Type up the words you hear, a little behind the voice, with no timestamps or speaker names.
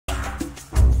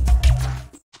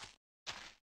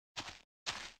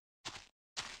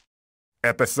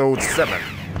Episode 7.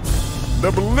 The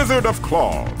Blizzard of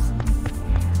Claws.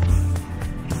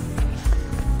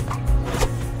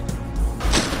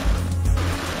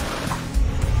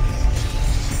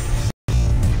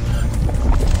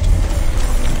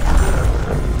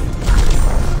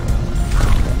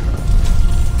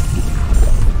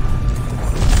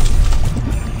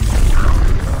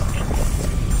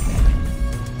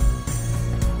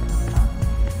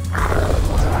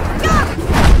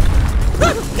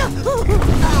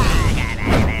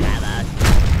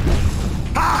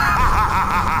 Ha!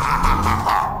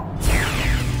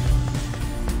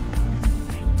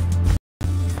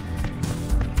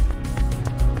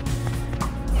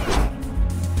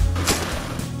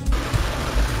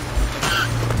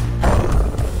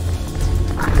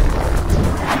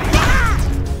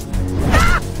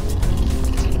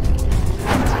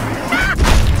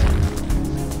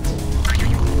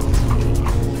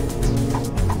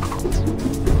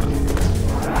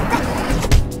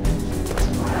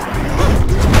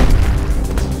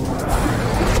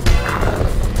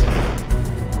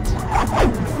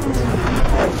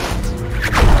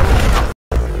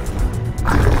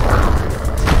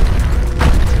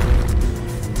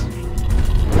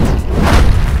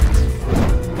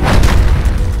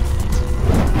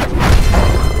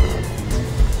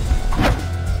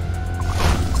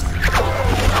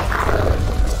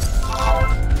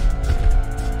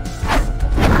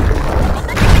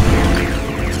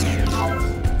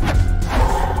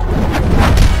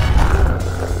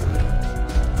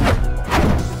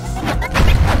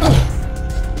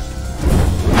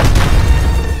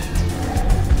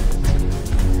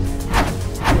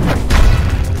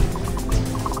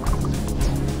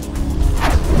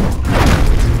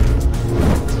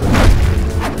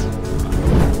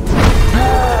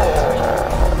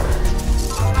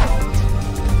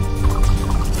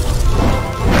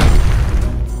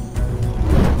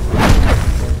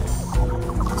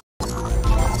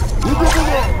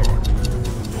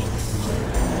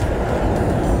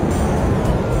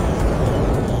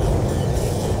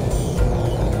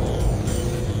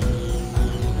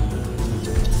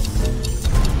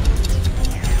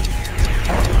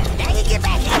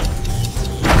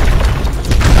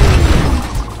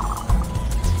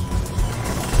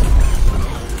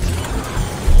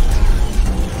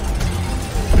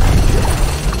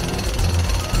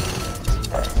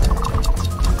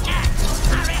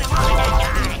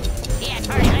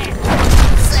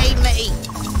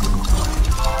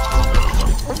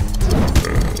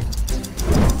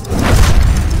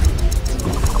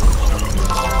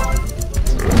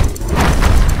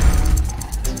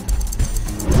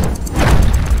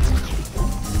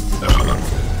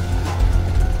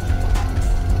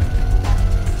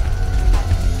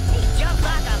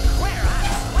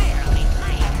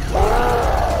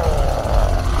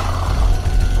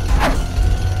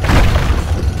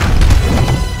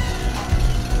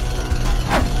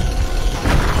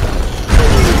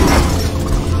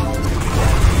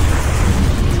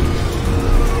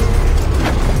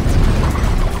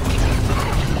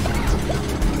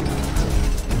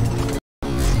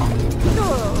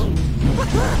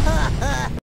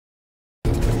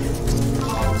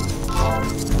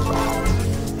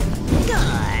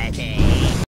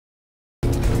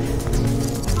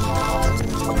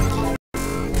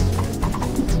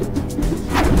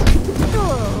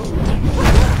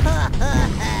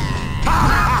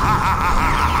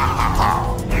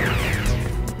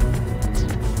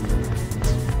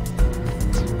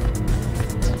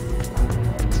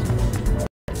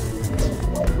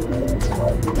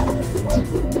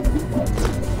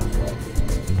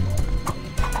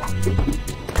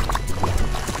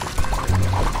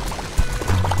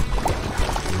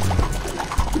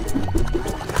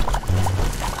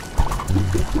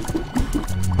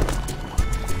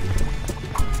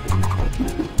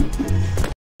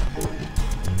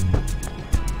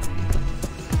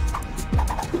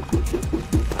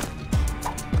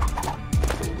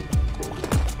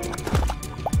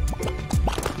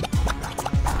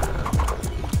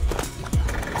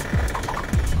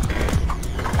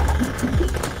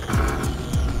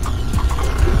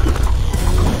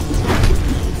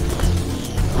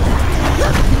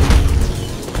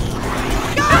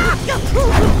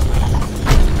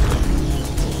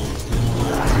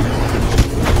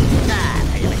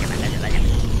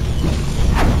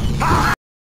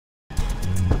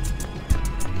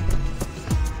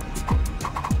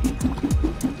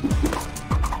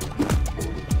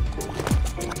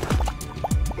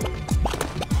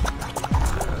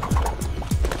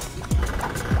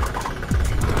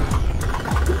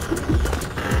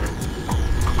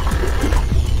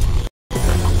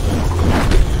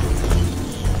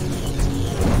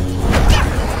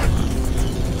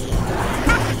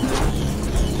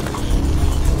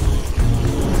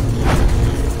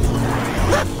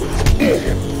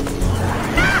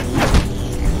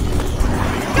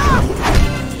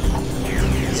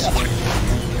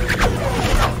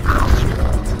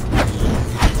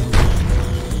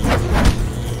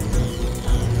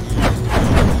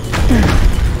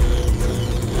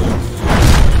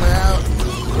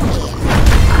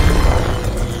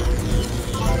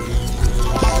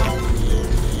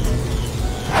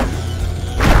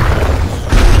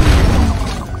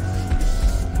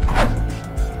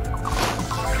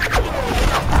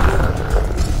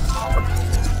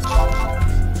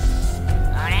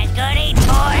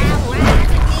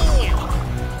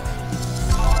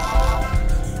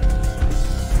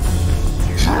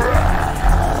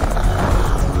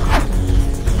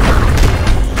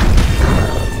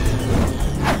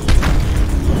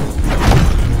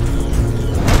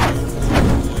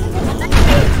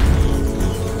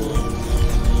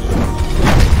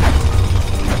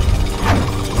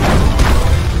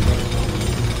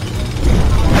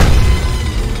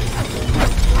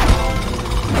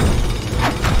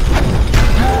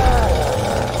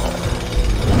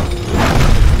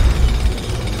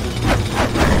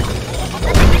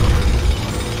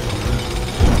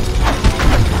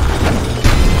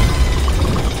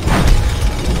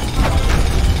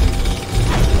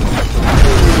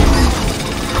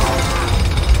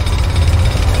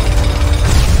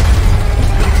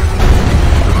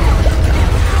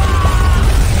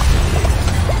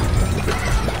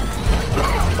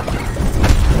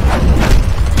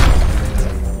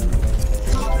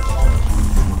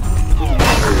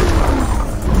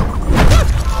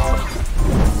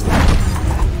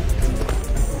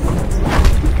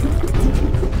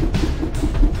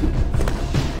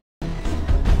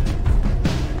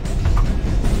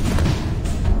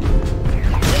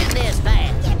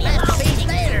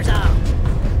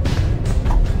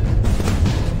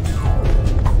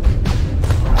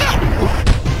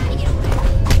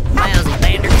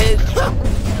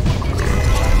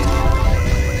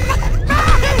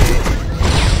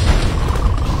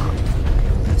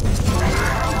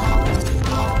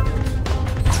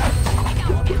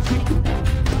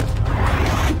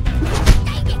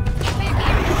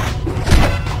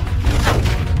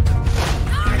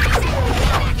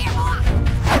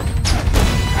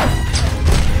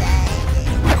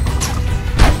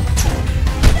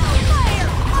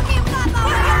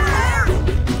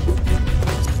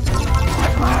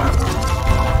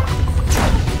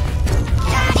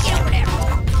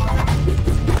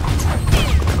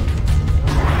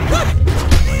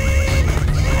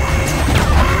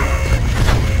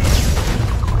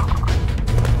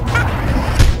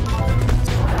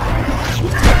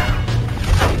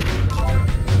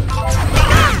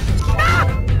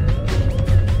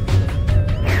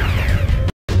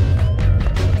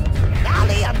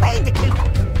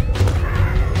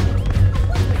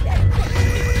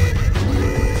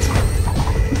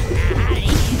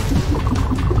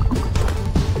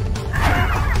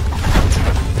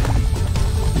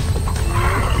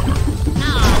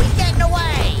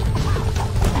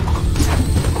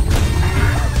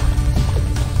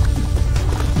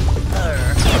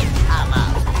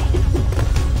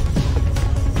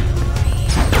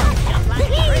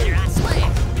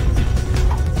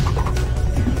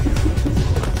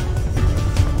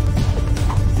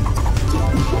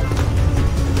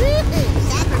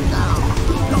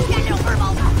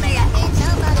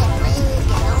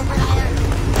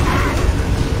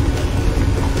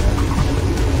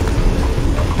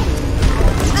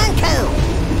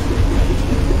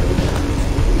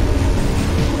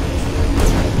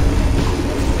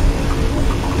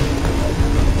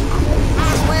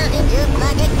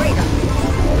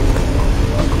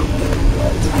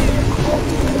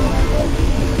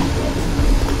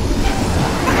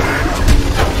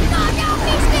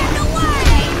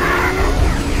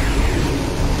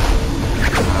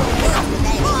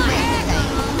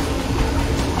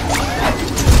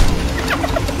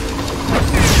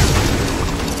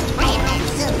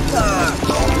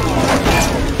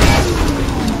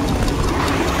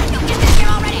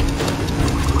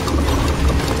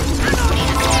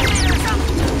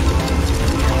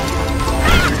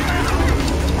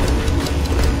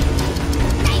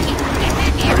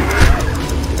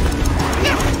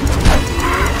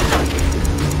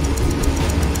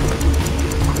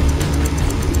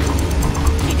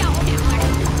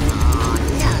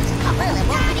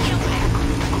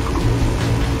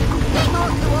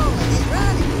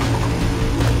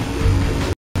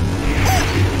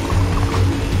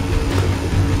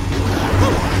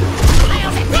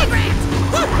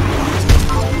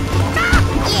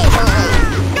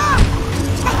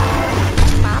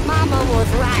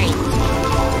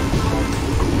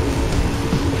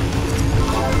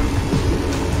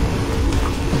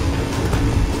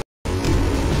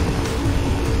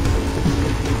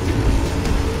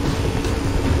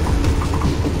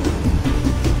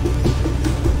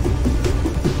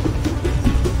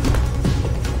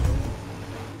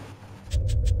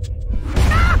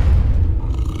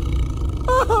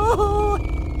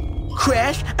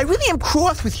 Crash, I really am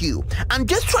cross with you. I'm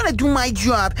just trying to do my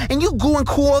job, and you go and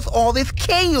cause all this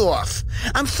chaos.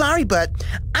 I'm sorry, but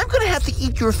I'm gonna have to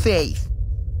eat your face.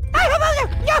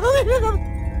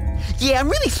 Yeah, I'm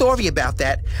really sorry about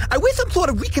that. I wish some sort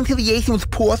of reconciliation was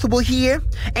possible here.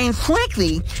 And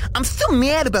frankly, I'm still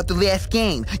mad about the last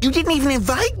game. You didn't even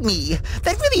invite me.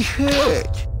 That really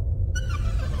hurt.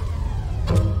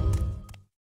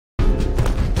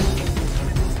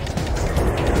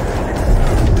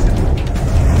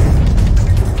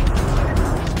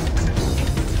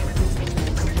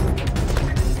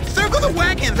 Circle the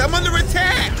wagons! I'm under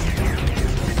attack!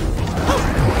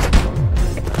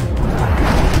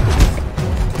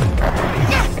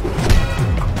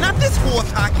 Not this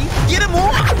horse hockey! Get him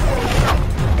off!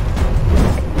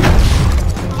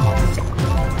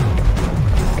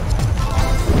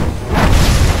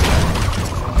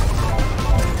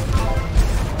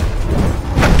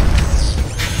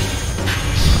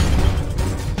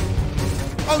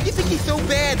 Oh, you think he's so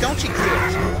bad, don't you,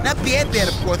 Chris? Not bad,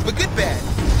 of course, but good bad.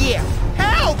 Yeah.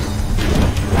 Help!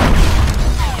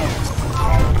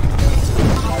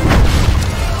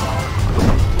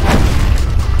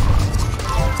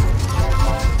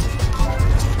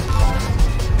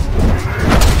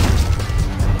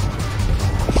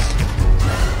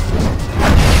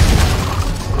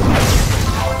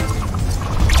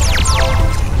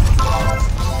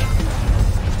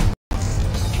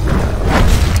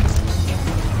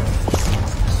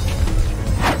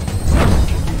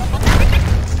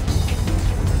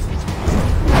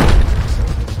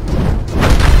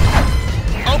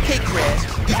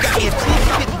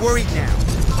 Worried now,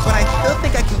 but I still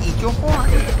think I can eat your horn.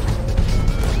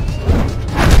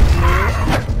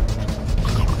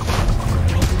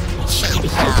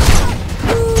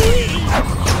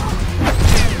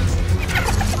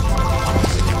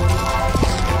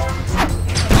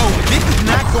 Oh, this is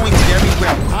not going very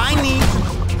well. I need...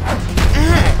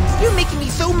 you're making me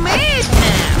so mad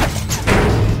now.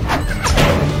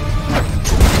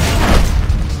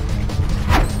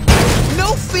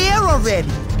 No fair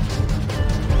already.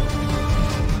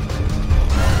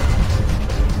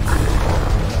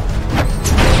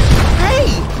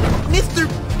 Mr.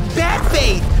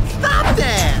 Batface, stop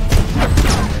that!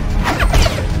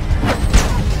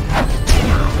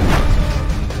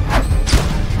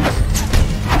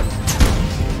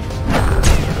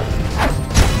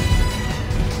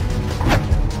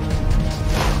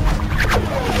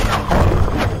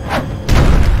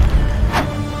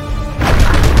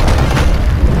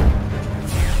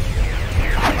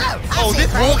 Oh,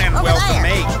 this won't end well for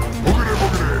me.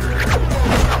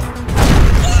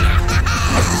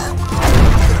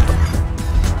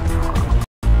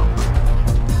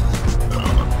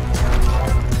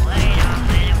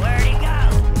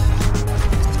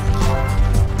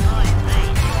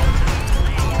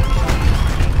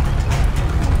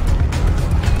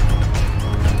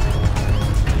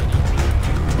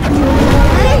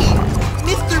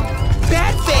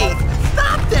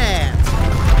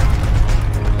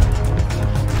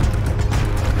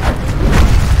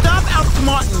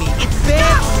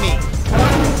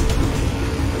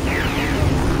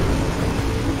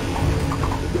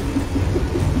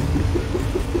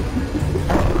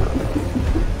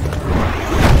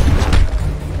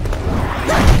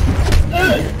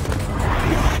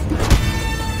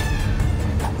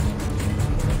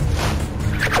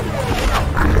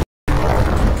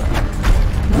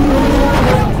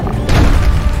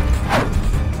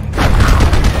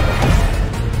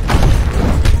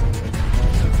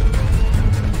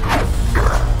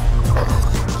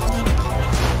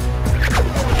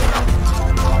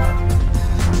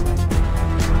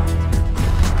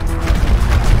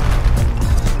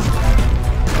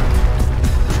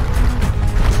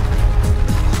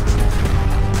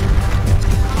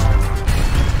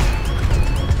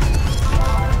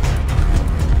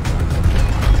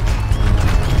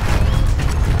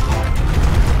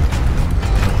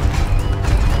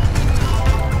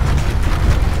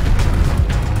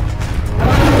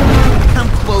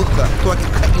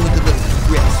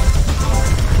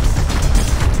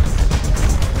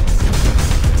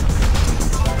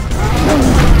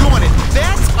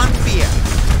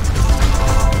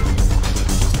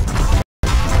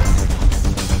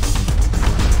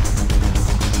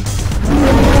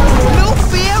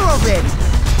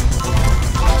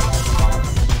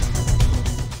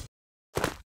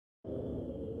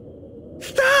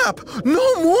 Stop!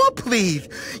 No more, please!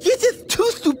 You're just too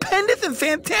stupendous and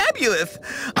fantabulous!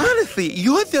 Honestly,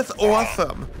 you're just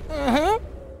awesome.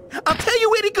 I'll tell you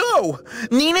where to go!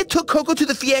 Nina took Coco to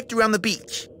the theater on the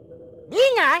beach.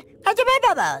 Nina?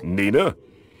 Nina?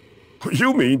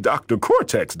 You mean Dr.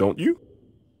 Cortex, don't you?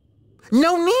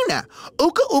 No, Nina.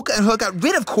 Uka Uka and her got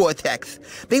rid of Cortex.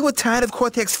 They were tired of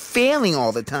Cortex failing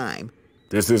all the time.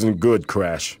 This isn't good,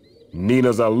 Crash.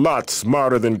 Nina's a lot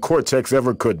smarter than Cortex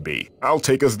ever could be. I'll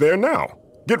take us there now.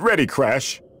 Get ready,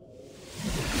 Crash.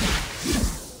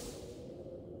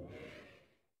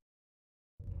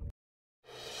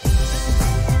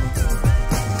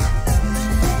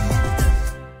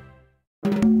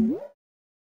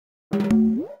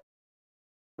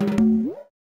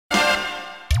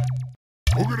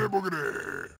 Boogity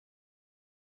boogity!